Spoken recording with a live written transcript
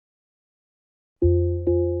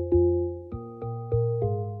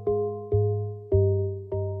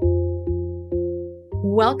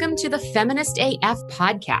Welcome to the Feminist AF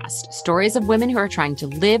podcast, stories of women who are trying to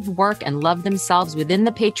live, work, and love themselves within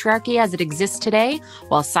the patriarchy as it exists today,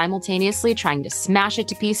 while simultaneously trying to smash it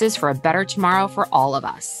to pieces for a better tomorrow for all of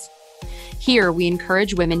us. Here, we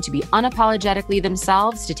encourage women to be unapologetically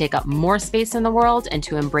themselves, to take up more space in the world, and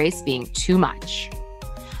to embrace being too much.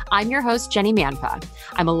 I'm your host, Jenny Manpa.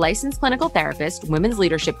 I'm a licensed clinical therapist, women's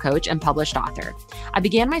leadership coach, and published author. I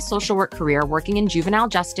began my social work career working in juvenile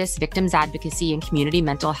justice, victims advocacy, and community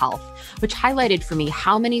mental health, which highlighted for me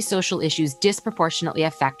how many social issues disproportionately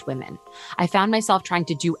affect women. I found myself trying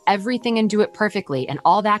to do everything and do it perfectly, and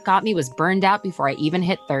all that got me was burned out before I even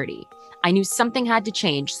hit 30. I knew something had to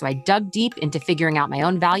change, so I dug deep into figuring out my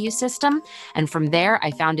own value system, and from there,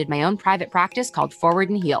 I founded my own private practice called Forward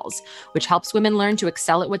and Heels, which helps women learn to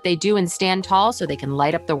excel at what they do and stand tall so they can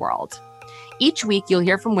light up the world. Each week, you'll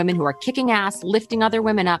hear from women who are kicking ass, lifting other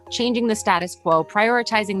women up, changing the status quo,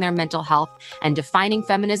 prioritizing their mental health, and defining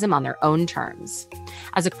feminism on their own terms.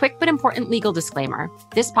 As a quick but important legal disclaimer,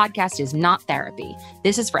 this podcast is not therapy.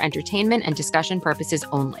 This is for entertainment and discussion purposes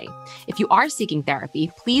only. If you are seeking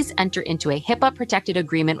therapy, please enter into a HIPAA-protected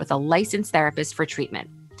agreement with a licensed therapist for treatment.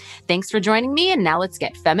 Thanks for joining me, and now let's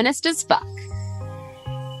get feminist as fuck.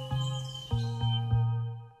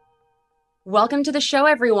 Welcome to the show,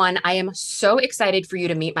 everyone. I am so excited for you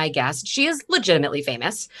to meet my guest. She is legitimately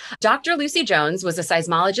famous. Dr. Lucy Jones was a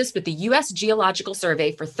seismologist with the U.S. Geological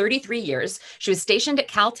Survey for 33 years. She was stationed at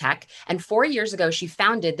Caltech, and 4 years ago, she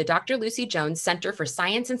founded the Dr. Lucy Jones Center for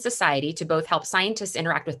Science and Society to both help scientists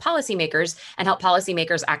interact with policymakers and help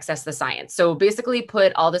policymakers access the science. So basically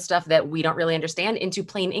put all the stuff that we don't really understand into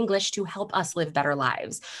plain English to help us live better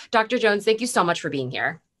lives. Dr. Jones, thank you so much for being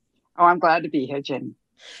here. Oh, I'm glad to be here, Jen.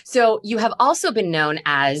 So you have also been known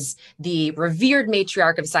as the revered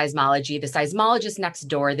matriarch of seismology, the seismologist next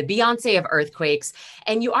door, the Beyonce of earthquakes,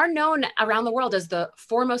 and you are known around the world as the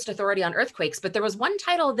foremost authority on earthquakes. But there was one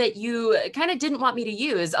title that you kind of didn't want me to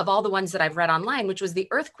use of all the ones that I've read online, which was the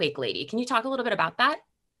Earthquake Lady. Can you talk a little bit about that?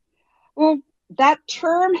 Well, that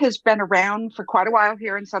term has been around for quite a while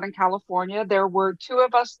here in Southern California. There were two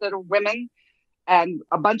of us that are women and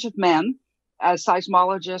a bunch of men as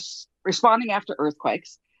seismologists responding after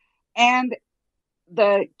earthquakes. And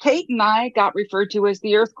Kate and I got referred to as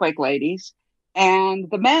the Earthquake Ladies, and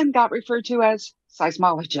the men got referred to as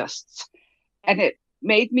seismologists. And it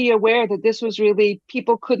made me aware that this was really,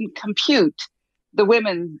 people couldn't compute the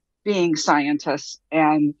women being scientists.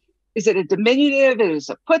 And is it a diminutive? Is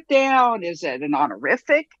it a put down? Is it an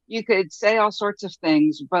honorific? You could say all sorts of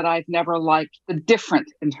things, but I've never liked the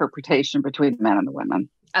different interpretation between the men and the women.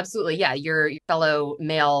 Absolutely. Yeah. Your fellow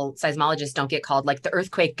male seismologists don't get called like the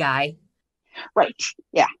earthquake guy. Right.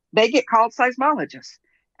 Yeah. They get called seismologists.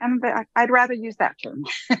 And I'd rather use that term.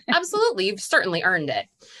 Absolutely. You've certainly earned it.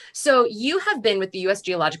 So you have been with the U.S.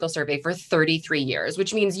 Geological Survey for 33 years,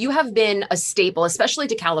 which means you have been a staple, especially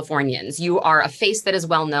to Californians. You are a face that is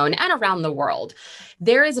well known and around the world.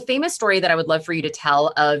 There is a famous story that I would love for you to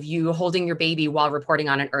tell of you holding your baby while reporting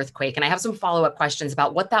on an earthquake. And I have some follow-up questions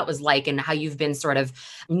about what that was like and how you've been sort of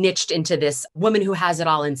niched into this woman who has it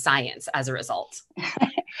all in science as a result.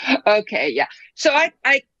 Okay. Yeah. So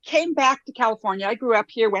I came back to California. I grew up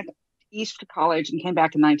here, went east to college, and came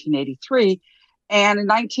back in 1983. And in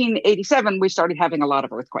 1987, we started having a lot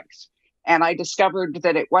of earthquakes. And I discovered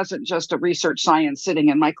that it wasn't just a research science sitting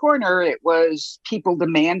in my corner. It was people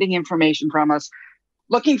demanding information from us,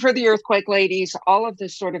 looking for the Earthquake Ladies, all of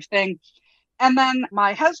this sort of thing. And then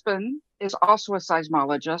my husband is also a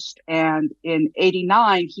seismologist. And in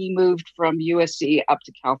 89, he moved from USC up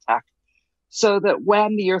to Caltech, so that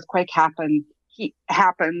when the earthquake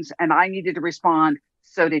happens and I needed to respond,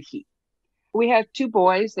 so did he. We have two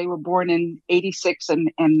boys. They were born in 86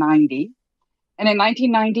 and 90. And in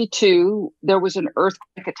 1992, there was an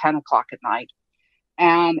earthquake at 10 o'clock at night.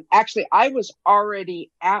 And actually, I was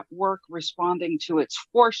already at work responding to its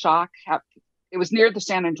foreshock. It was near the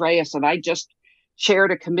San Andreas, and I just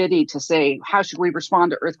chaired a committee to say, how should we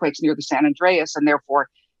respond to earthquakes near the San Andreas and therefore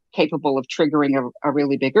capable of triggering a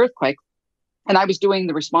really big earthquake? And I was doing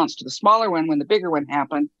the response to the smaller one when the bigger one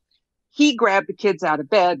happened. He grabbed the kids out of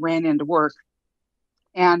bed, ran into work,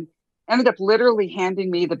 and ended up literally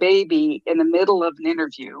handing me the baby in the middle of an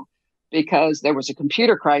interview because there was a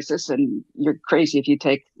computer crisis, and you're crazy if you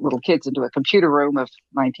take little kids into a computer room of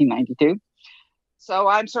 1992. So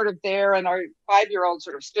I'm sort of there, and our 5-year-old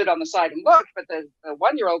sort of stood on the side and looked, but the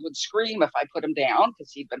 1-year-old would scream if I put him down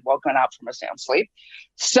because he'd been woken up from a sound sleep.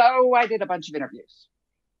 So I did a bunch of interviews.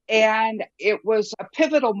 And it was a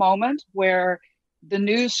pivotal moment where the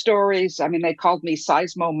news stories, I mean, they called me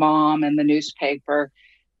Seismo Mom in the newspaper,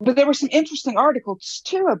 but there were some interesting articles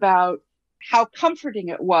too about how comforting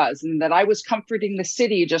it was, and that I was comforting the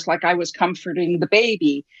city just like I was comforting the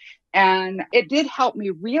baby. And it did help me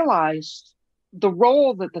realize the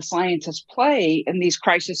role that the scientists play in these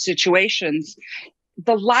crisis situations.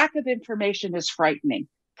 The lack of information is frightening.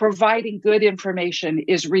 Providing good information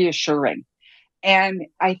is reassuring. And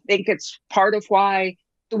I think it's part of why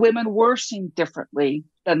the women were seen differently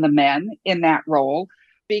than the men in that role,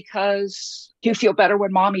 because you feel better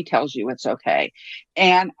when mommy tells you it's okay.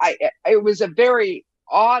 And it was a very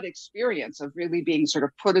odd experience of really being sort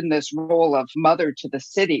of put in this role of mother to the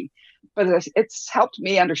city. But it's helped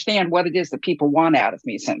me understand what it is that people want out of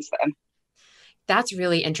me since then. That's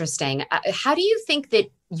really interesting. How do you think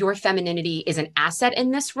that your femininity is an asset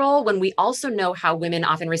in this role when we also know how women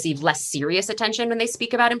often receive less serious attention when they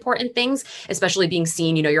speak about important things, especially being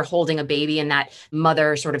seen, you're holding a baby and that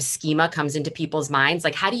mother sort of schema comes into people's minds?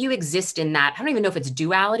 Like, how do you exist in that? I don't even know if it's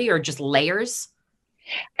duality or just layers.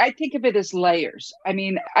 I think of it as layers. I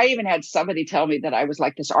mean, I even had somebody tell me that I was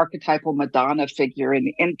like this archetypal Madonna figure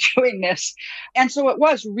in doing this. And so it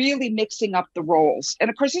was really mixing up the roles. And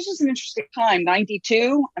of course, this was an interesting time,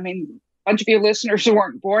 92. I mean, a bunch of your listeners who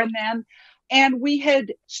weren't born then. And we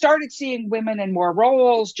had started seeing women in more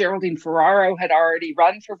roles. Geraldine Ferraro had already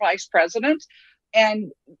run for vice president.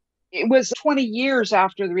 And it was 20 years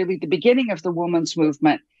after really the beginning of the women's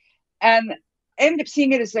movement. And I ended up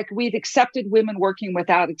seeing it as like we'd accepted women working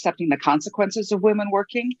without accepting the consequences of women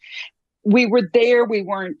working. We were there. We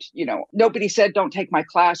weren't, nobody said, don't take my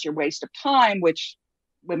class, you're a waste of time, which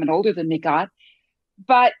women older than me got.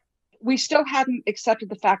 But we still hadn't accepted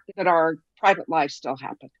the fact that our private lives still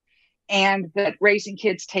happened and that raising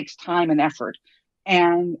kids takes time and effort.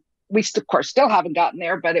 And we, of course, still haven't gotten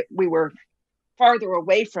there, but we were farther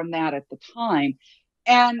away from that at the time.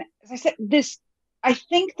 And as I said, I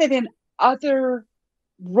think that in other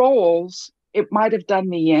roles, it might have done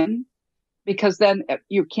me in, because then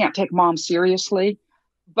you can't take mom seriously.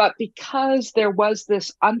 But because there was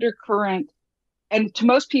this undercurrent, and to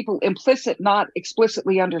most people, implicit, not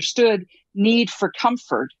explicitly understood, need for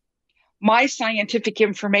comfort, my scientific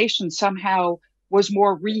information somehow was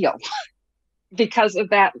more real because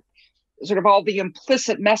of that sort of all the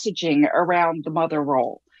implicit messaging around the mother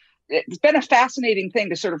role. It's been a fascinating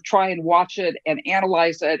thing to sort of try and watch it and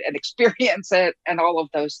analyze it and experience it and all of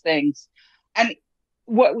those things. And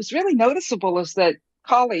what was really noticeable is that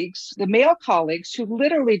colleagues, the male colleagues who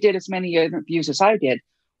literally did as many interviews as I did,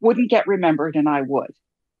 wouldn't get remembered and I would.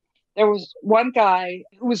 There was one guy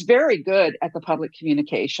who was very good at the public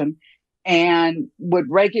communication and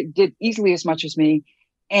did easily as much as me.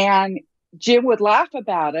 And Jim would laugh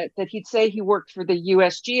about it, that he'd say he worked for the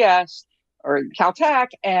USGS or Caltech,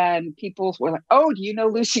 and people were like, "Oh, do you know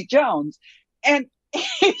Lucy Jones?" And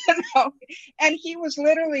and he was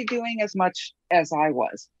literally doing as much as I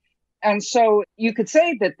was. And so you could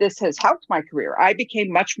say that this has helped my career. I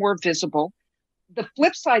became much more visible. The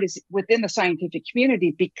flip side is within the scientific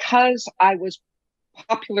community, because I was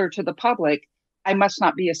popular to the public, I must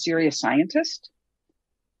not be a serious scientist.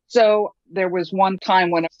 So there was one time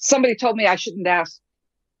when somebody told me I shouldn't ask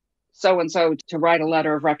so-and-so to write a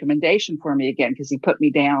letter of recommendation for me again, because he put me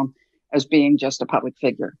down as being just a public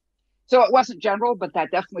figure. So it wasn't general, but that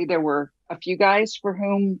definitely there were a few guys for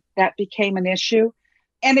whom that became an issue.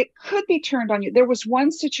 And it could be turned on you. There was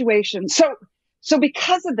one situation. So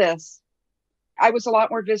because of this, I was a lot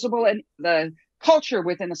more visible, and the culture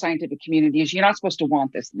within the scientific community is you're not supposed to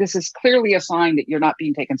want this. This is clearly a sign that you're not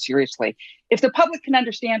being taken seriously. If the public can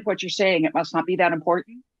understand what you're saying, it must not be that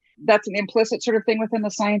important. That's an implicit sort of thing within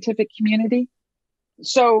the scientific community.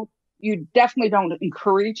 So you definitely don't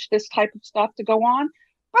encourage this type of stuff to go on.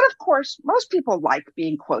 But of course, most people like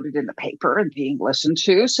being quoted in the paper and being listened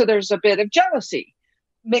to. So there's a bit of jealousy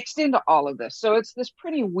mixed into all of this. So it's this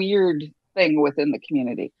pretty weird thing within the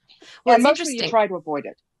community. Well, and mostly you try to avoid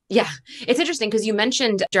it. Yeah, it's interesting because you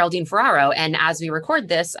mentioned Geraldine Ferraro. And as we record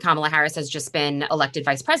this, Kamala Harris has just been elected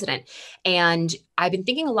vice president. And I've been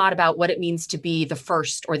thinking a lot about what it means to be the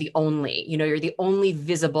first or the only. You're the only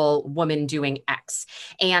visible woman doing X.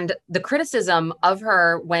 And the criticism of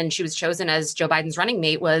her when she was chosen as Joe Biden's running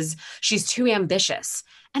mate was she's too ambitious.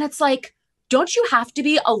 And it's like, don't you have to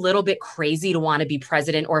be a little bit crazy to want to be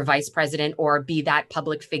president or vice president or be that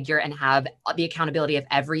public figure and have the accountability of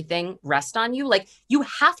everything rest on you? Like, you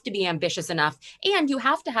have to be ambitious enough, and you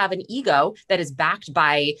have to have an ego that is backed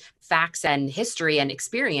by facts and history and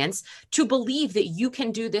experience to believe that you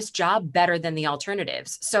can do this job better than the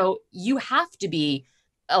alternatives. So you have to be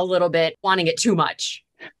a little bit wanting it too much.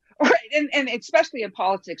 Right. And especially in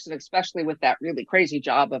politics, and especially with that really crazy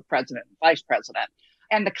job of president and vice president.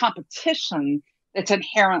 And the competition It's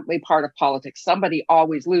inherently part of politics. Somebody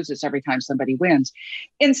always loses every time somebody wins.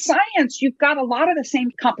 In science, you've got a lot of the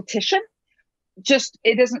same competition, just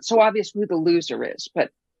it isn't so obvious who the loser is.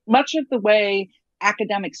 But much of the way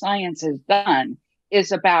academic science is done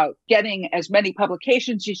is about getting as many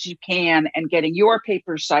publications as you can and getting your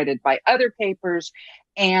papers cited by other papers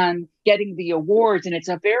and getting the awards. And it's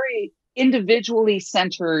a very individually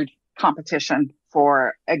centered competition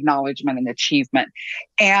for acknowledgement and achievement.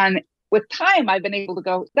 And with time, I've been able to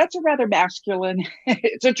go, that's a rather masculine,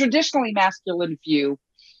 it's a traditionally masculine view.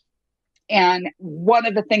 And one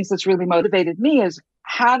of the things that's really motivated me is,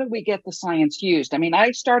 how do we get the science used? I mean,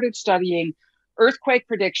 I started studying earthquake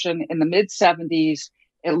prediction in the mid-70s.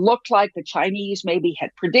 It looked like the Chinese maybe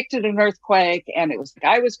had predicted an earthquake, and it was the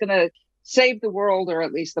guy was going to save the world, or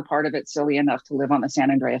at least the part of it silly enough to live on the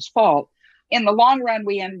San Andreas Fault. In the long run,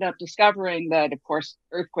 we ended up discovering that, of course,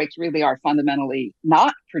 earthquakes really are fundamentally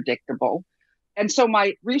not predictable. And so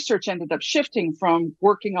my research ended up shifting from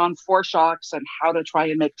working on foreshocks and how to try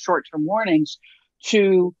and make short-term warnings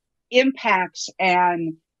to impacts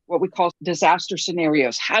and what we call disaster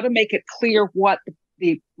scenarios, how to make it clear what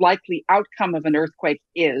the likely outcome of an earthquake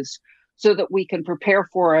is so that we can prepare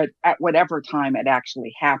for it at whatever time it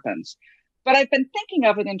actually happens. But I've been thinking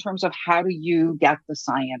of it in terms of, how do you get the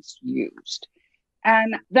science used?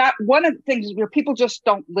 And that one of the things, people just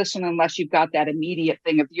don't listen unless you've got that immediate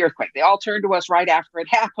thing of the earthquake. They all turn to us right after it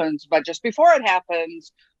happens, but just before it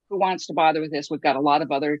happens, who wants to bother with this? We've got a lot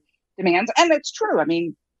of other demands. And it's true. I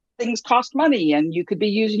mean, things cost money, and you could be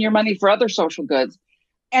using your money for other social goods.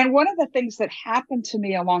 And one of the things that happened to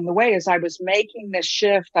me along the way, as I was making this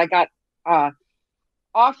shift, I got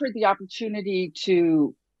offered the opportunity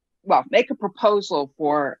to make a proposal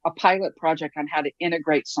for a pilot project on how to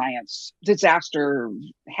integrate science, disaster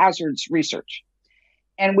hazards research.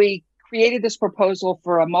 And we created this proposal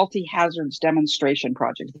for a multi-hazards demonstration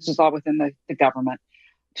project. This is all within the government,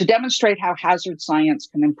 to demonstrate how hazard science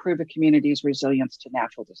can improve a community's resilience to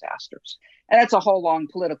natural disasters. And that's a whole long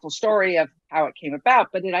political story of how it came about,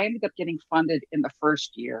 but I ended up getting funded in the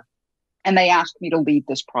first year. And they asked me to lead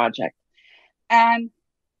this project. And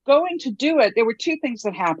going to do it, there were two things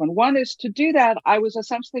that happened. One is, to do that, I was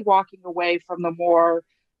essentially walking away from the more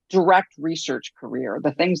direct research career,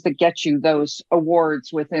 the things that get you those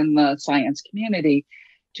awards within the science community,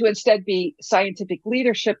 to instead be scientific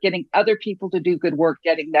leadership, getting other people to do good work,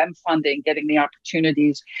 getting them funding, getting the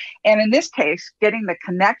opportunities. And in this case, getting the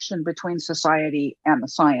connection between society and the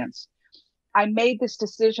science. I made this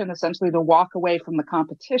decision essentially to walk away from the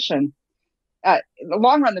competition. In the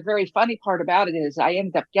long run, the very funny part about it is I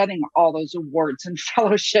ended up getting all those awards and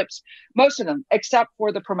fellowships, most of them, except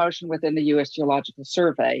for the promotion within the U.S. Geological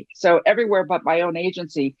Survey. So everywhere but my own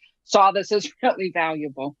agency saw this as really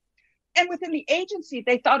valuable. And within the agency,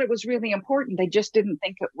 they thought it was really important. They just didn't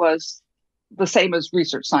think it was the same as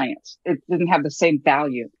research science. It didn't have the same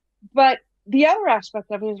value. But the other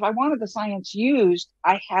aspect of it is, if I wanted the science used,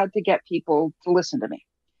 I had to get people to listen to me.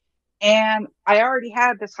 And I already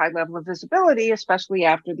had this high level of visibility, especially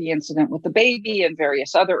after the incident with the baby and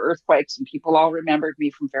various other earthquakes, and people all remembered me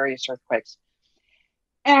from various earthquakes.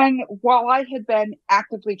 And while I had been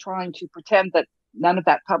actively trying to pretend that none of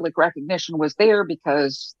that public recognition was there,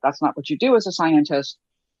 because that's not what you do as a scientist,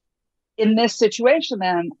 in this situation,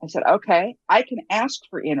 then I said, okay, I can ask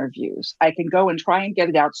for interviews. I can go and try and get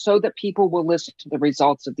it out so that people will listen to the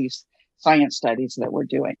results of these science studies that we're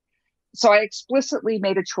doing. So I explicitly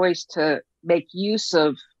made a choice to make use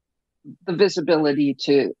of the visibility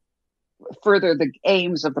to further the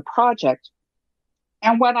aims of the project.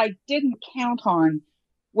 And what I didn't count on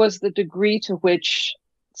was the degree to which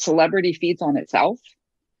celebrity feeds on itself.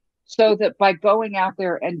 So that by going out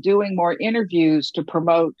there and doing more interviews to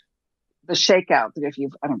promote the shakeout,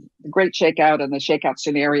 the great shakeout and the shakeout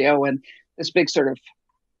scenario, and this big sort of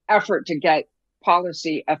effort to get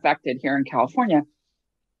policy affected here in California.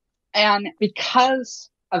 And because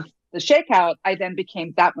of the shakeout, I then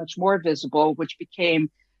became that much more visible, which became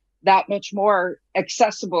that much more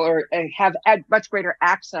accessible, or had much greater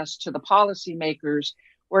access to the policymakers,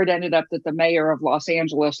 where it ended up that the mayor of Los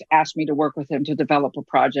Angeles asked me to work with him to develop a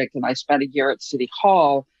project. And I spent a year at City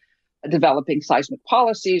Hall developing seismic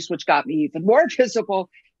policies, which got me even more visible.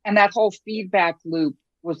 And that whole feedback loop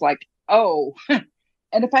was like, oh,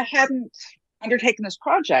 and if I hadn't undertaken this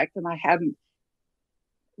project and I hadn't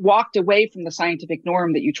walked away from the scientific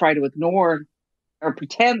norm that you try to ignore or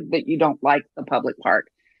pretend that you don't like the public part,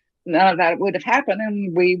 none of that would have happened.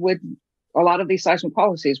 And a lot of these seismic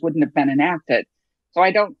policies wouldn't have been enacted. So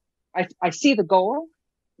I see the goal,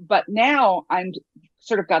 but now I'm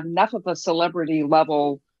sort of got enough of a celebrity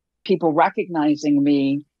level, people recognizing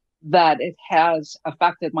me, that it has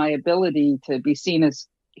affected my ability to be seen as,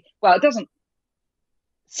 well, it doesn't.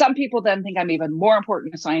 Some people then think I'm even more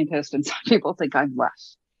important as a scientist, and some people think I'm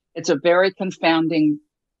less. It's a very confounding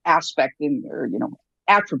aspect or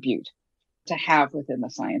attribute to have within the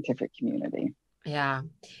scientific community. Yeah.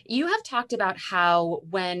 You have talked about how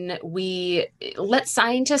when we let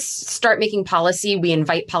scientists start making policy, we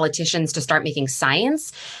invite politicians to start making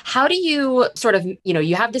science. How do you sort of,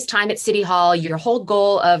 you have this time at City Hall, your whole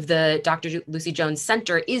goal of the Dr. Lucy Jones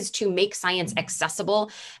Center is to make science accessible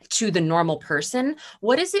to the normal person.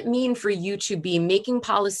 What does it mean for you to be making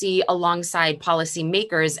policy alongside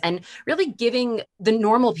policymakers and really giving the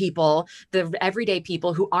normal people, the everyday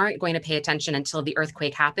people who aren't going to pay attention until the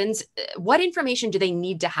earthquake happens, what information do they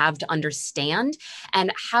need to have to understand?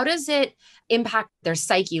 And how does it impact their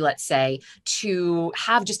psyche, let's say, to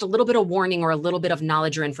have just a little bit of warning or a little bit of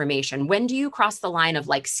knowledge or information? When do you cross the line of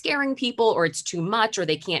like scaring people, or it's too much, or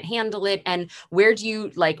they can't handle it? And where do you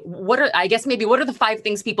what are the 5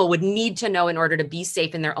 things people would need to know in order to be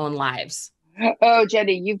safe in their own lives? Oh,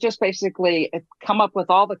 Jenny, you've just basically come up with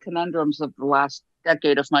all the conundrums of the last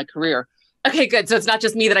decade of my career. Okay, good. So it's not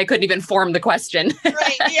just me that I couldn't even form the question.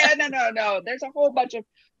 Right. Yeah, no. There's a whole bunch of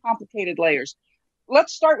complicated layers.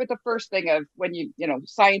 Let's start with the first thing of when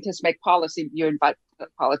scientists make policy, you invite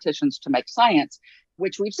politicians to make science,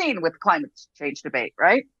 which we've seen with climate change debate,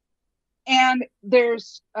 right? And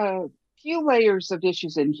there's a few layers of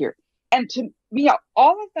issues in here. And to me,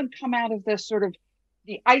 all of them come out of this sort of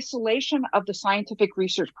the isolation of the scientific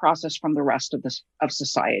research process from the rest of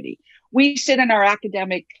society. We sit in our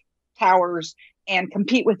academic towers and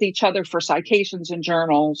compete with each other for citations in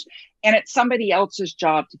journals, and it's somebody else's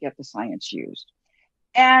job to get the science used.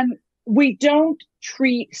 And we don't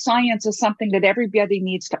treat science as something that everybody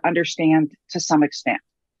needs to understand to some extent.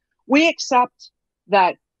 We accept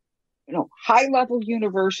that high-level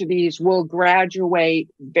universities will graduate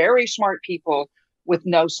very smart people with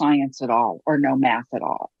no science at all or no math at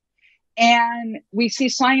all. And we see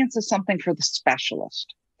science as something for the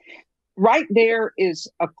specialist. Right there is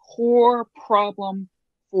a core problem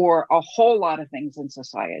for a whole lot of things in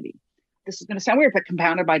society. This is going to sound weird, but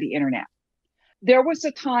compounded by the internet. There was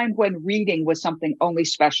a time when reading was something only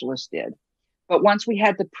specialists did. But once we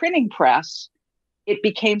had the printing press, it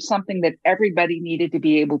became something that everybody needed to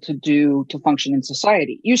be able to do to function in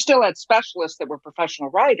society. You still had specialists that were professional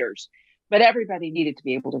writers, but everybody needed to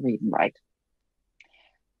be able to read and write.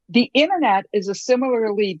 The internet is a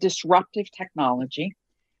similarly disruptive technology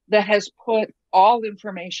that has put all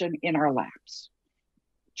information in our laps,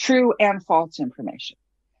 true and false information.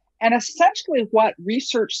 And essentially what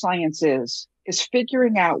research science is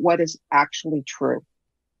figuring out what is actually true.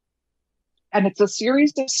 And it's a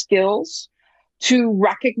series of skills to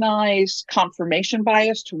recognize confirmation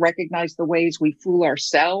bias, to recognize the ways we fool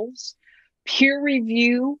ourselves, peer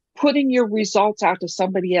review, putting your results out to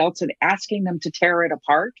somebody else and asking them to tear it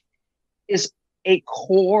apart is a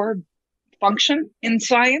core function in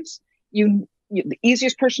science. The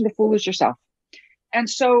easiest person to fool is yourself. And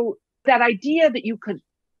so that idea that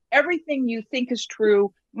everything you think is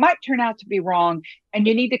true might turn out to be wrong, and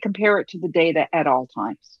you need to compare it to the data at all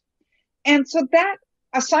times. And so that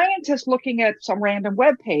a scientist looking at some random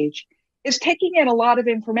web page is taking in a lot of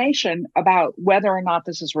information about whether or not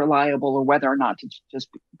this is reliable or whether or not to just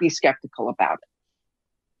be skeptical about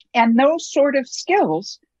it. And those sort of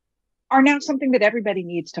skills are now something that everybody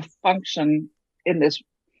needs to function in this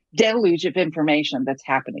deluge of information that's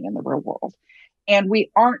happening in the real world. And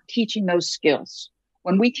we aren't teaching those skills.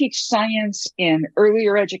 When we teach science in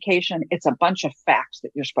earlier education, it's a bunch of facts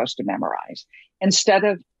that you're supposed to memorize instead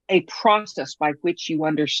of a process by which you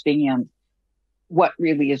understand what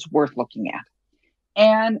really is worth looking at.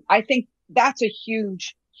 And I think that's a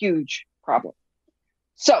huge, huge problem.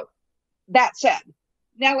 So that said,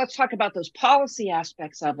 now let's talk about those policy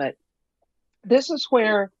aspects of it. This is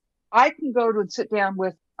where I can go to and sit down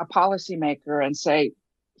with a policymaker and say,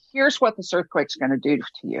 here's what this earthquake's going to do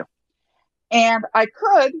to you. And I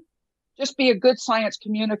could just be a good science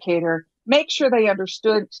communicator, make sure they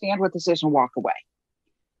understand what this is and walk away.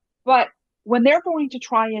 But when they're going to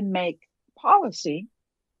try and make policy,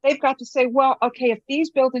 they've got to say, well, okay, if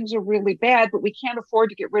these buildings are really bad, but we can't afford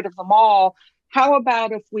to get rid of them all, how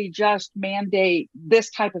about if we just mandate this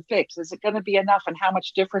type of fix? Is it going to be enough? And how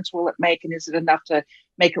much difference will it make? And is it enough to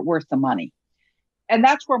make it worth the money? And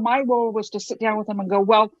that's where my role was to sit down with them and go,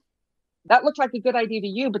 well, that looked like a good idea to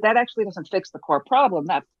you, but that actually doesn't fix the core problem.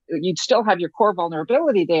 That you'd still have your core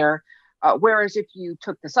vulnerability there. Whereas if you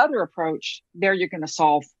took this other approach, there you're going to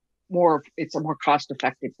solve more. It's a more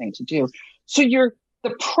cost-effective thing to do. So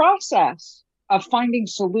the process of finding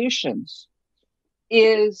solutions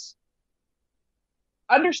is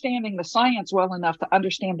understanding the science well enough to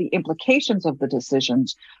understand the implications of the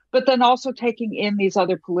decisions, but then also taking in these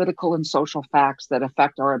other political and social facts that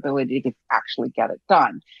affect our ability to actually get it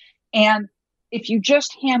done. And if you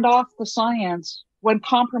just hand off the science, when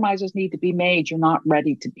compromises need to be made, you're not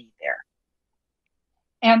ready to be there.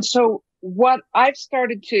 And so what I've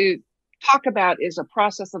started to talk about is a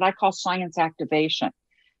process that I call science activation,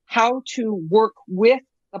 how to work with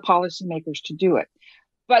the policymakers to do it.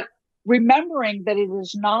 But remembering that it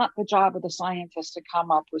is not the job of the scientists to come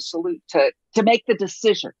up with to make the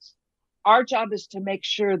decisions. Our job is to make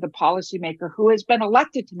sure the policymaker who has been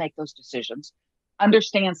elected to make those decisions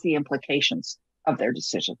understands the implications of their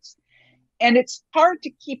decisions. And it's hard to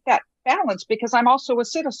keep that balance because I'm also a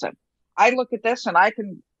citizen. I look at this and I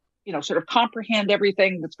can, sort of comprehend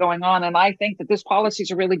everything that's going on. And I think that this policy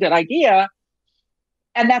is a really good idea.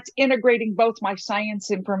 And that's integrating both my science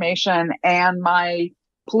information and my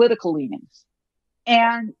political leanings.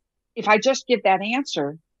 And if I just give that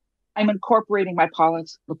answer, I'm incorporating my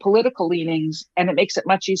the political leanings, and it makes it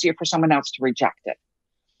much easier for someone else to reject it.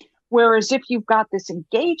 Whereas if you've got this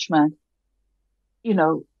engagement,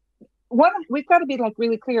 we've got to be like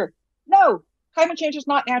really clear. No, climate change is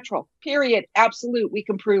not natural, period. Absolute. We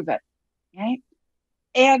can prove it. Right.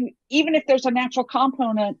 And even if there's a natural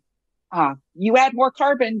component, you add more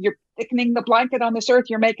carbon, you're thickening the blanket on this earth,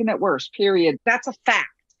 you're making it worse, period. That's a fact.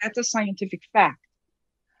 That's a scientific fact.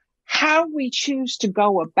 How we choose to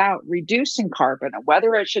go about reducing carbon,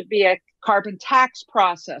 whether it should be a carbon tax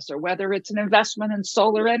process or whether it's an investment in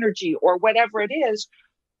solar energy or whatever it is,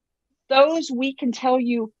 those we can tell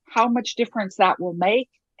you how much difference that will make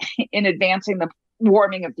in advancing the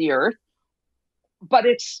warming of the earth. But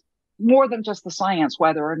it's more than just the science,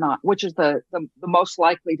 whether or not, which is the most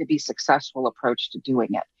likely to be successful approach to doing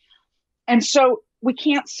it. And so we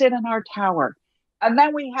can't sit in our tower. And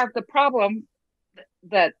then we have the problem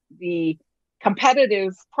that the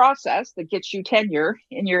competitive process that gets you tenure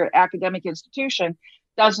in your academic institution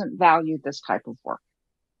doesn't value this type of work.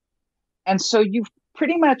 And so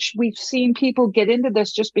we've seen people get into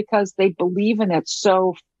this just because they believe in it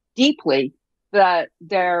so deeply that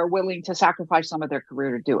they're willing to sacrifice some of their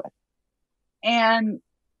career to do it. And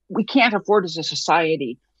we can't afford as a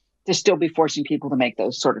society to still be forcing people to make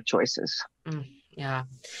those sort of choices. Yeah.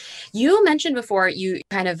 You mentioned before, you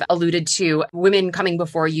kind of alluded to women coming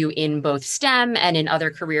before you in both STEM and in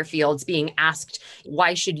other career fields being asked,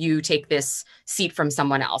 why should you take this seat from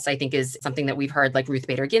someone else? I think is something that we've heard, like Ruth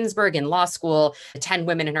Bader Ginsburg in law school. 10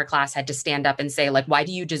 women in her class had to stand up and say, like, why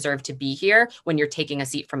do you deserve to be here when you're taking a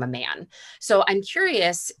seat from a man? So I'm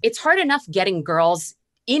curious, it's hard enough getting girls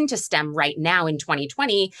into STEM right now in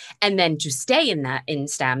 2020, and then to stay in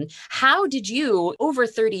STEM. How did you, over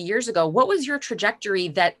 30 years ago, what was your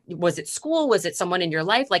trajectory? Was it school? Was it someone in your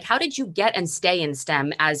life? Like, how did you get and stay in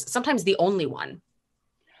STEM as sometimes the only one?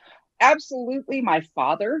 Absolutely. My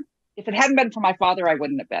father. If it hadn't been for my father, I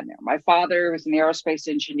wouldn't have been there. My father was an aerospace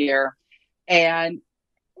engineer and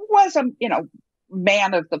was a,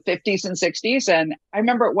 man of the 50s and 60s. And I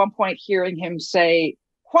remember at one point hearing him say,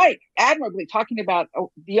 quite admirably, talking about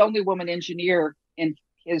the only woman engineer in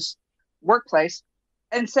his workplace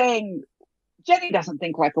and saying, Jenny doesn't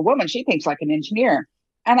think like a woman. She thinks like an engineer.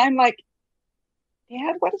 And I'm like,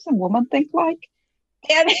 Dad, what does a woman think like?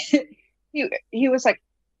 And he was like,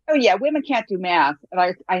 oh, yeah, women can't do math.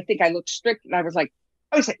 And I think I looked strict and I was like,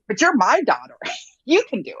 but you're my daughter. You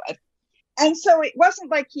can do it. And so it wasn't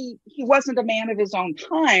like he wasn't a man of his own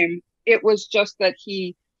time. It was just that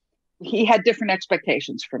he had different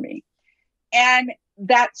expectations for me. And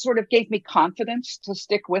that sort of gave me confidence to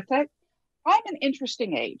stick with it. I'm an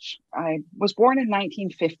interesting age. I was born in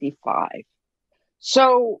 1955.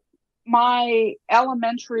 So my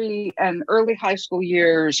elementary and early high school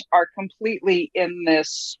years are completely in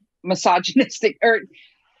this misogynistic, or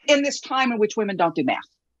in this time in which women don't do math.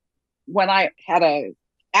 When I had a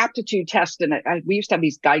aptitude test, and we used to have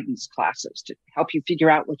these guidance classes to help you figure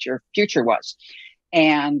out what your future was.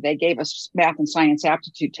 And they gave us math and science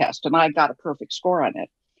aptitude test, and I got a perfect score on it.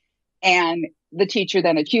 And the teacher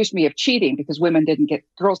then accused me of cheating because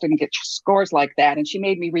girls didn't get scores like that. And she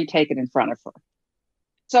made me retake it in front of her.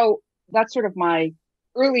 So that's sort of my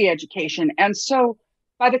early education. And so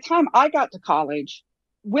by the time I got to college,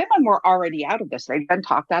 women were already out of this. They'd been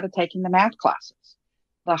talked out of taking the math classes.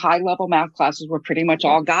 The high level math classes were pretty much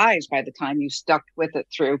all guys by the time you stuck with it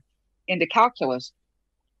through into calculus.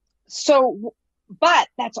 So, but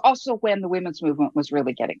that's also when the women's movement was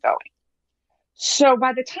really getting going. So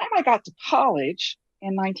by the time I got to college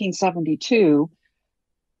in 1972,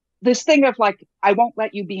 this thing of like, I won't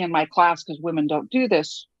let you be in my class because women don't do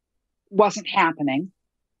this wasn't happening,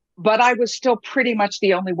 but I was still pretty much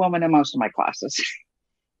the only woman in most of my classes.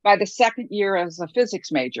 By the second year as a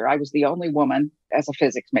physics major, I was the only woman as a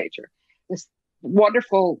physics major. This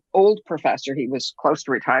wonderful old professor, he was close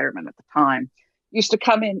to retirement at the time, used to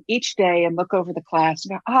come in each day and look over the class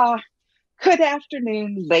and go, good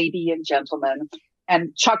afternoon, lady and gentlemen,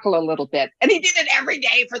 and chuckle a little bit. And he did it every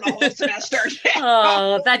day for the whole semester.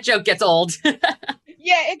 Oh, that joke gets old.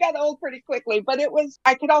 Yeah, it got old pretty quickly, but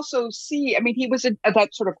I could also see, he was that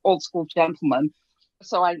sort of old school gentleman.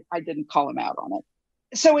 So I didn't call him out on it.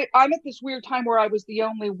 So I'm at this weird time where I was the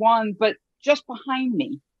only one, but just behind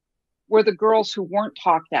me were the girls who weren't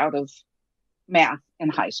talked out of math in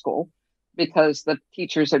high school because the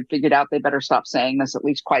teachers had figured out they better stop saying this, at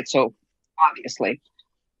least quite so obviously.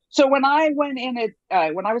 So when I went in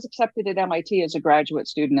when I was accepted at MIT as a graduate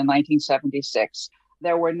student in 1976,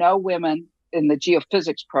 there were no women in the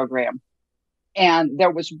geophysics program. And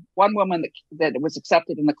there was one woman that was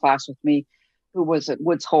accepted in the class with me who was at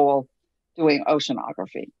Woods Hole doing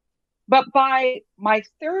oceanography. But by my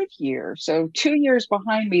third year, so 2 years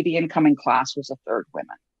behind me, the incoming class was a third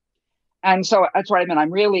woman. And so that's what I mean.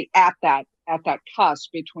 I'm really at that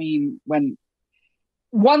cusp between when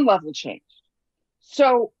one level changed.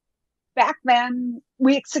 So back then,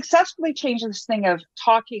 we successfully changed this thing of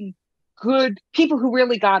talking good people who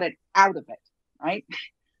really got it out of it, right?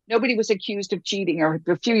 Nobody was accused of cheating, or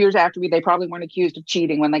a few years after me, they probably weren't accused of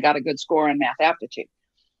cheating when they got a good score on math aptitude.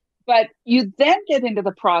 But you then get into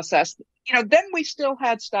the process, then we still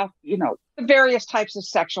had stuff, the various types of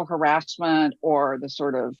sexual harassment or the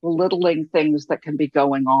sort of belittling things that can be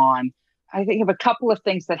going on. I think of a couple of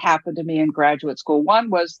things that happened to me in graduate school.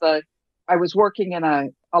 One was I was working in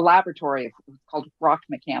a laboratory called rock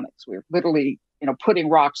mechanics. We were literally, putting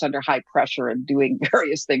rocks under high pressure and doing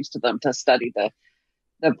various things to them to study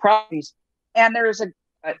the properties. And there's an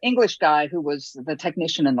English guy who was the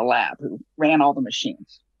technician in the lab who ran all the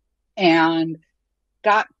machines and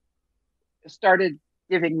started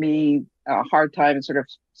giving me a hard time and sort of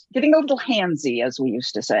getting a little handsy, as we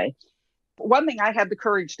used to say. One thing, I had the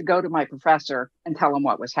courage to go to my professor and tell him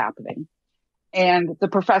what was happening. And the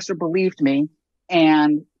professor believed me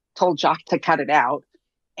and told Jacques to cut it out.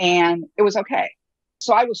 And it was okay.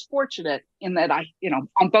 So I was fortunate in that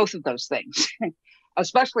on both of those things,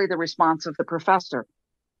 especially the response of the professor.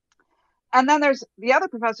 And then there's the other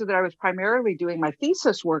professor that I was primarily doing my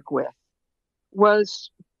thesis work with.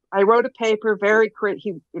 I wrote a paper,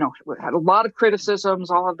 he had a lot of criticisms,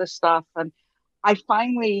 all of this stuff. And I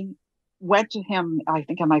finally went to him, I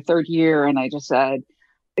think in my third year, and I just said,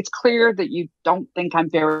 it's clear that you don't think I'm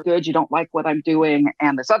very good. You don't like what I'm doing.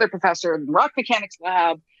 And this other professor in the rock mechanics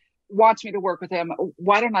lab wants me to work with him.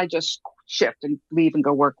 Why don't I just shift and leave and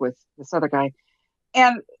go work with this other guy?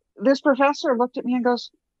 And this professor looked at me and goes,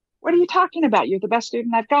 what are you talking about? You're the best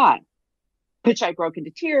student I've got. Which I broke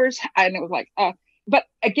into tears. And it was like, but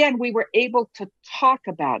again, we were able to talk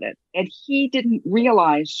about it. And he didn't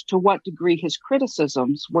realize to what degree his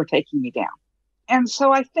criticisms were taking me down. And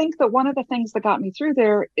so I think that one of the things that got me through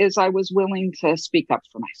there is I was willing to speak up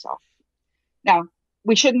for myself. Now,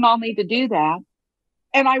 we shouldn't all need to do that.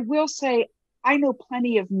 And I will say, I know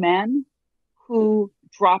plenty of men who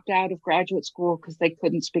dropped out of graduate school because they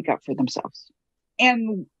couldn't speak up for themselves.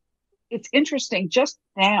 And it's interesting just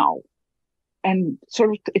now, and sort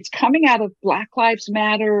of it's coming out of Black Lives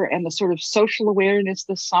Matter and the sort of social awareness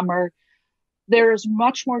this summer. There is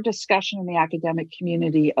much more discussion in the academic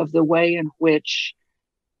community of the way in which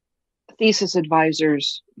thesis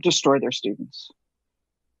advisors destroy their students.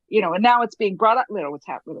 And now it's being brought up, what's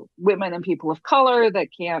happening with women and people of color that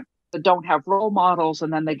don't have role models,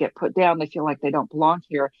 and then they get put down. They feel like they don't belong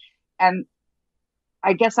here. And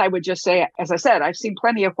I guess I would just say, as I said, I've seen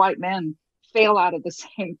plenty of white men fail out of the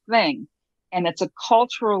same thing. And it's a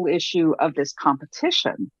cultural issue of this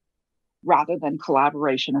competition rather than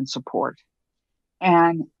collaboration and support.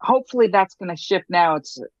 And hopefully that's going to shift now.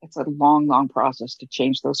 It's a long, long process to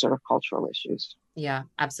change those sort of cultural issues. Yeah,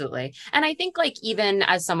 absolutely. And I think even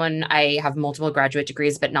as someone, I have multiple graduate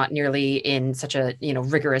degrees, but not nearly in such a,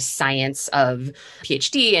 rigorous science of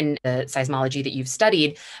PhD and the seismology that you've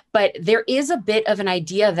studied. But there is a bit of an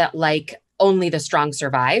idea that only the strong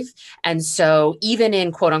survive. And so even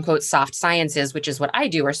in quote unquote soft sciences, which is what I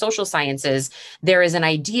do, or social sciences, there is an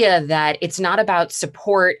idea that it's not about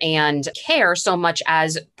support and care so much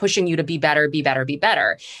as pushing you to be better, be better, be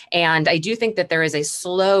better. And I do think that there is a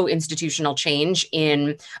slow institutional change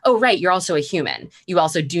in, oh, right, you're also a human. You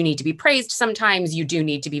also do need to be praised sometimes. You do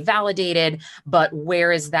need to be validated. But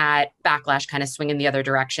where is that backlash kind of swinging the other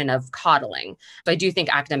direction of coddling? So I do think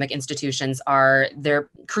academic institutions they're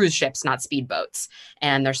cruise ships, not speedboats,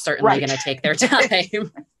 and they're certainly Right. going to take their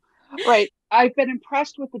time. Right. I've been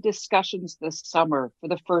impressed with the discussions this summer. For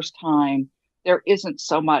the first time, there isn't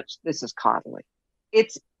so much, this is coddling.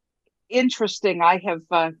 It's interesting.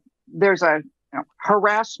 There's a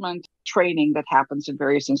harassment training that happens in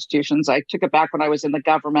various institutions. I took it back when I was in the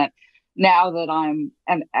government. Now that I'm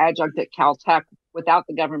an adjunct at Caltech without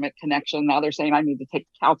the government connection, now they're saying I need to take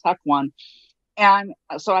the Caltech one. And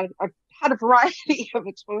so I've had a variety of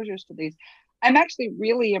exposures to these. I'm actually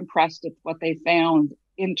really impressed at what they found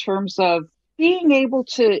in terms of being able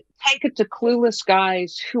to take it to clueless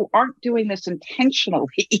guys who aren't doing this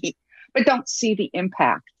intentionally, but don't see the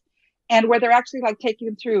impact. And where they're actually like taking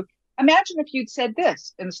them through, imagine if you'd said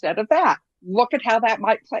this instead of that. Look at how that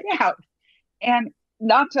might play out. And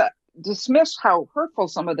not to dismiss how hurtful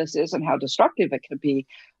some of this is and how destructive it could be,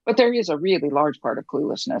 but there is a really large part of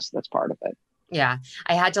cluelessness that's part of it. Yeah,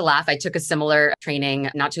 I had to laugh. I took a similar training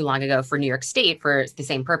not too long ago for New York State for the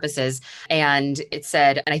same purposes. And it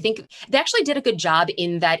said, and I think they actually did a good job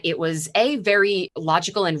in that it was very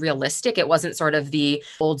logical and realistic. It wasn't sort of the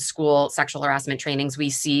old school sexual harassment trainings we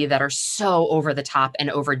see that are so over the top and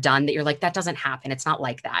overdone that you're like, that doesn't happen. It's not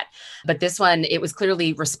like that. But this one, it was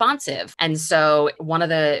clearly responsive. And so one of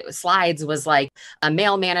the slides was like, a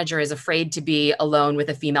male manager is afraid to be alone with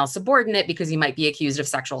a female subordinate because he might be accused of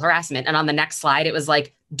sexual harassment. And on the next slide, it was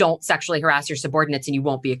like, don't sexually harass your subordinates and you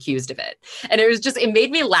won't be accused of it. And it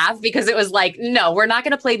made me laugh because it was like, no, we're not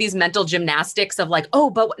going to play these mental gymnastics of like,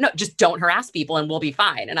 oh, but no, just don't harass people and we'll be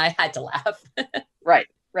fine. And I had to laugh. Right.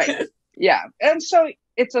 Yeah. And so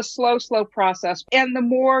it's a slow process. And the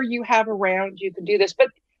more you have around, you can do this. But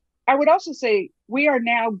I would also say we are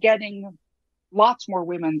now getting lots more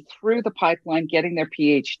women through the pipeline getting their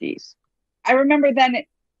PhDs. I remember then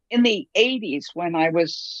in the 80s when I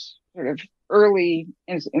was sort of early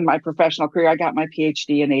in my professional career, I got my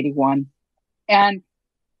PhD in 81. And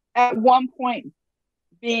at one point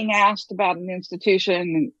being asked about an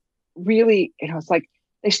institution, really, it was like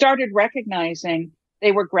they started recognizing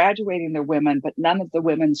they were graduating their women, but none of the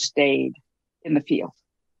women stayed in the field.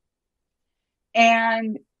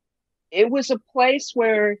 And it was a place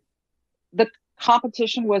where the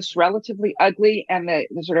competition was relatively ugly and the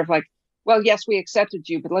sort of like, well, yes, we accepted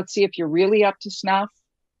you, but let's see if you're really up to snuff.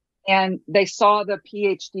 And they saw the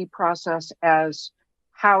PhD process as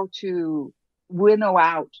how to winnow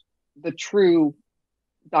out the true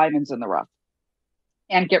diamonds in the rough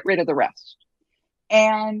and get rid of the rest.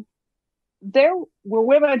 And there were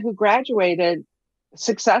women who graduated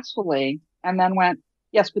successfully and then went,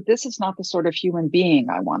 yes, but this is not the sort of human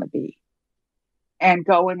being I want to be. And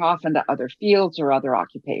going off into other fields or other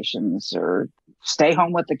occupations or stay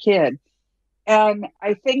home with the kid. And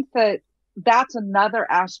I think that that's another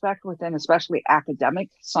aspect within especially academic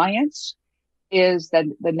science is that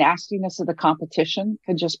the nastiness of the competition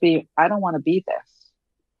could just be, I don't want to be this.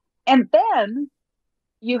 And then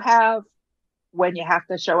you have, when you have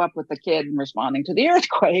to show up with the kid and responding to the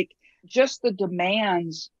earthquake, just the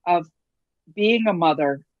demands of being a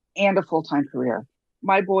mother and a full-time career.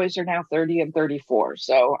 My boys are now 30 and 34,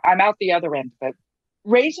 so I'm out the other end of it.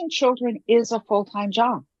 Raising children is a full-time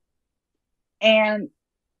job. And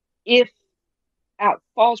if it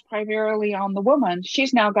falls primarily on the woman,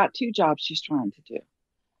 she's now got two jobs she's trying to do.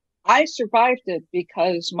 I survived it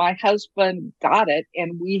because my husband got it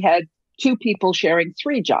and we had two people sharing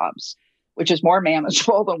three jobs, which is more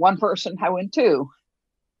manageable than one person having two.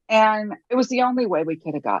 And it was the only way we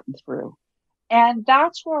could have gotten through. And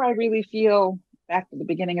that's where I really feel, back to the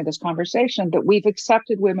beginning of this conversation, that we've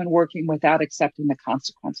accepted women working without accepting the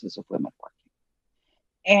consequences of women working.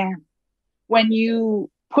 And when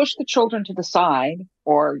you push the children to the side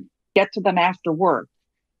or get to them after work,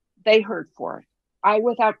 they hurt for it. I,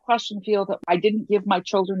 without question, feel that I didn't give my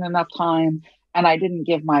children enough time and I didn't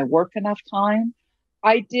give my work enough time.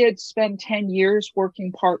 I did spend 10 years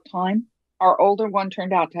working part-time. Our older one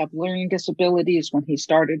turned out to have learning disabilities when he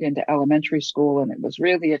started into elementary school, and it was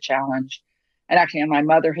really a challenge. And actually, my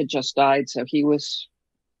mother had just died, so he was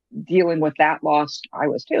dealing with that loss. I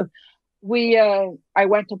was too. I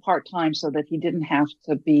went to part-time so that he didn't have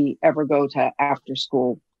to ever go to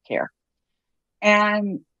after-school care.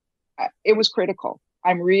 And it was critical.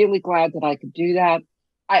 I'm really glad that I could do that.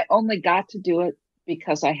 I only got to do it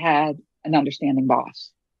because I had an understanding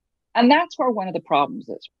boss. And that's where one of the problems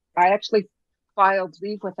is. I actually filed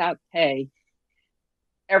leave without pay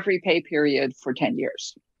every pay period for 10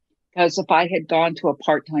 years. Because if I had gone to a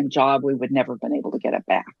part-time job, we would never have been able to get it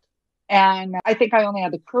back. And I think I only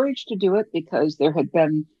had the courage to do it because there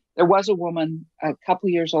was a woman a couple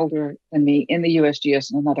of years older than me in the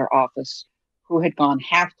USGS in another office who had gone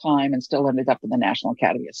half-time and still ended up in the National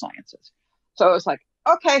Academy of Sciences. So it was like,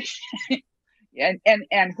 okay.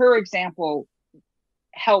 And her example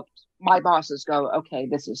helped my bosses go, okay,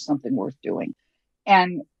 this is something worth doing.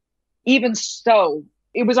 And even so,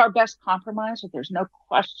 it was our best compromise, but there's no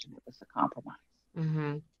question it was a compromise.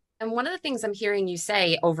 Mm-hmm. And one of the things I'm hearing you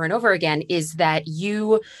say over and over again is that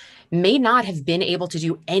you may not have been able to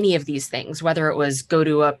do any of these things, whether it was go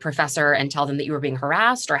to a professor and tell them that you were being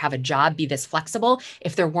harassed or have a job be this flexible,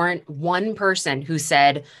 if there weren't one person who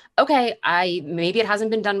said, okay, I maybe it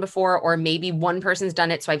hasn't been done before, or maybe one person's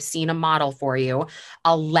done it, so I've seen a model for you.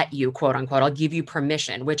 I'll let you, quote unquote, I'll give you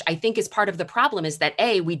permission, which I think is part of the problem is that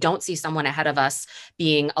A, we don't see someone ahead of us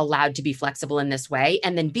being allowed to be flexible in this way.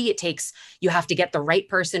 And then B, you have to get the right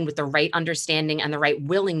person with the right understanding and the right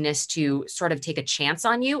willingness to sort of take a chance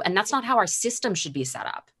on you. And that's not how our system should be set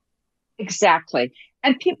up. Exactly.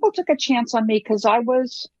 And people took a chance on me because I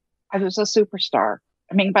was a superstar.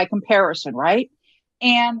 I mean, by comparison, right?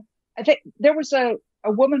 And I think there was a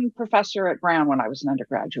woman professor at Brown when I was an